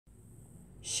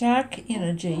Shark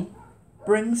energy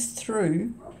brings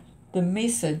through the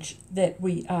message that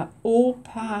we are all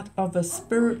part of a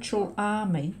spiritual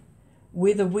army,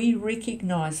 whether we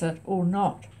recognize it or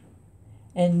not,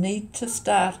 and need to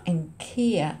start and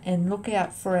care and look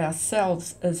out for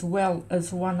ourselves as well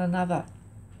as one another.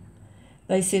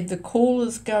 They said the call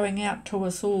is going out to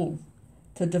us all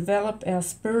to develop our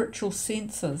spiritual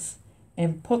senses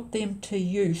and put them to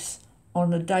use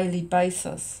on a daily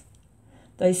basis.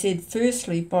 They said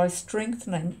firstly by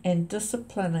strengthening and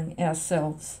disciplining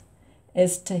ourselves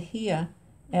as to hear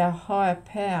our higher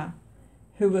power,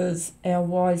 who is our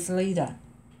wise leader.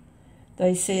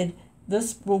 They said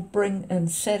this will bring in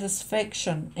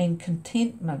satisfaction and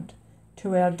contentment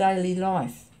to our daily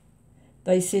life.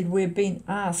 They said we're being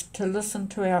asked to listen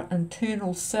to our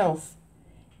internal self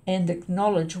and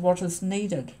acknowledge what is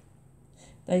needed.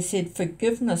 They said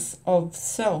forgiveness of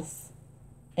self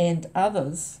and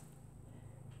others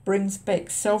brings back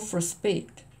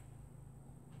self-respect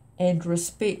and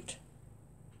respect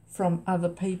from other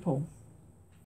people.